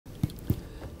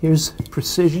Here's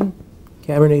Precision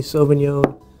Cabernet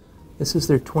Sauvignon. This is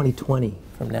their 2020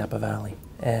 from Napa Valley.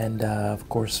 And of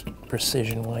course,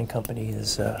 Precision Wine Company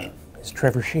is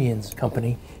Trevor Sheehan's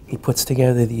company. He puts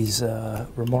together these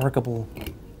remarkable,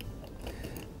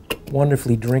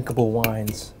 wonderfully drinkable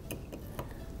wines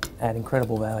at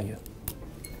incredible value.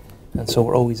 And so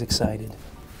we're always excited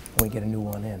when we get a new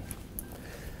one in.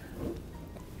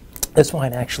 This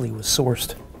wine actually was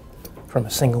sourced from a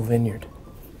single vineyard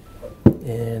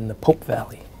in the Pope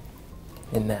Valley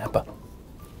in Napa.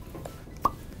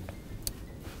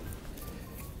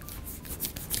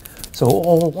 So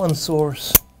all one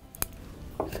source.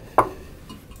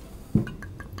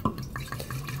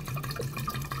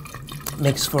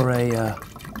 Makes for a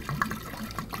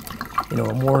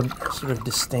a more sort of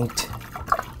distinct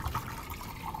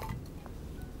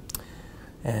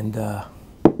and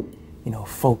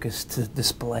focused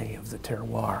display of the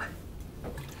terroir.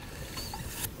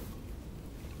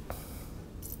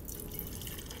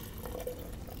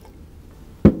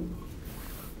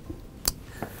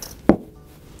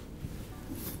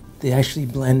 They actually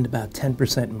blend about 10%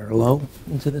 Merlot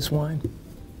into this wine.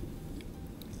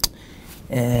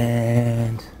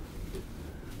 And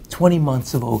 20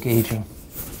 months of oak aging.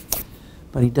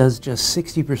 But he does just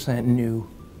 60% new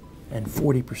and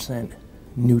 40%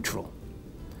 neutral.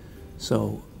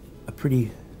 So a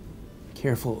pretty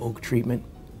careful oak treatment.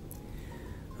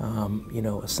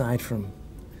 Aside from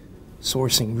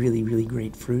sourcing really, really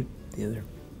great fruit, the other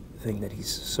thing that he's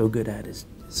so good at is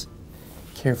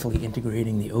carefully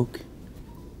integrating the oak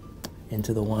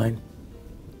into the wine,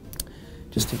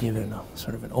 just to give it a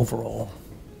sort of an overall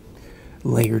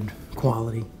layered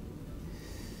quality.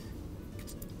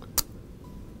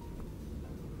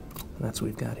 And that's what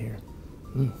we've got here.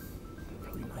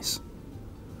 Really nice.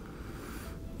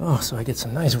 Oh, so I get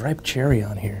some nice ripe cherry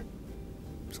on here.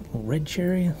 There's a little red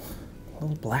cherry, a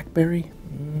little blackberry.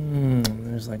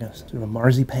 There's like a sort of a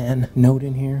marzipan note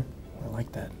in here. I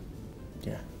like that.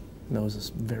 Yeah. Nose is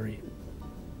very,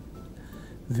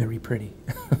 very pretty.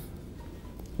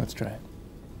 Let's try it.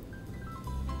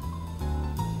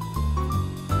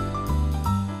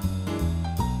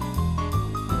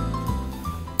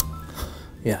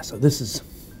 Yeah, so this is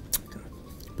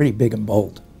pretty big and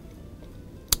bold.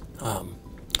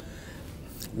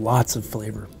 Lots of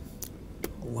flavor.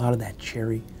 A lot of that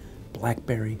cherry,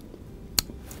 blackberry.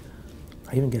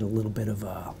 I even get a little bit of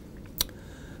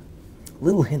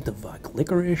little hint of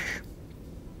licorice,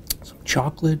 some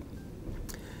chocolate,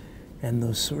 and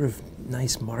those sort of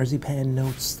nice marzipan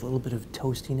notes, a little bit of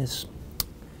toastiness.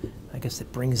 I guess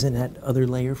it brings in that other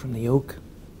layer from the oak.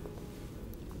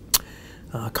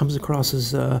 Comes across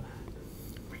as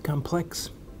pretty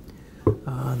complex.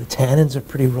 The tannins are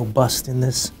pretty robust in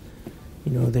this.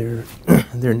 They're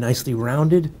they're nicely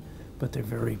rounded, but they're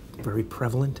very, very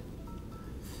prevalent.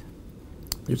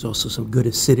 There's also some good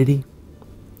acidity,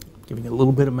 giving it a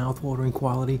little bit of mouth-watering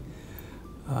quality.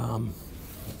 I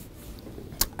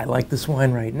like this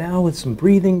wine right now with some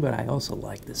breathing, but I also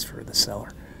like this for the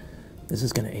cellar. This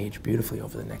is going to age beautifully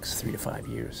over the next 3 to 5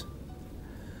 years.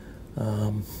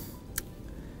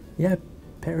 Yeah,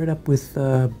 pair it up with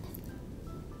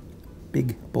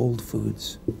big, bold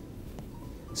foods.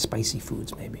 Spicy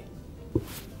foods, maybe.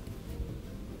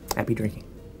 Happy drinking.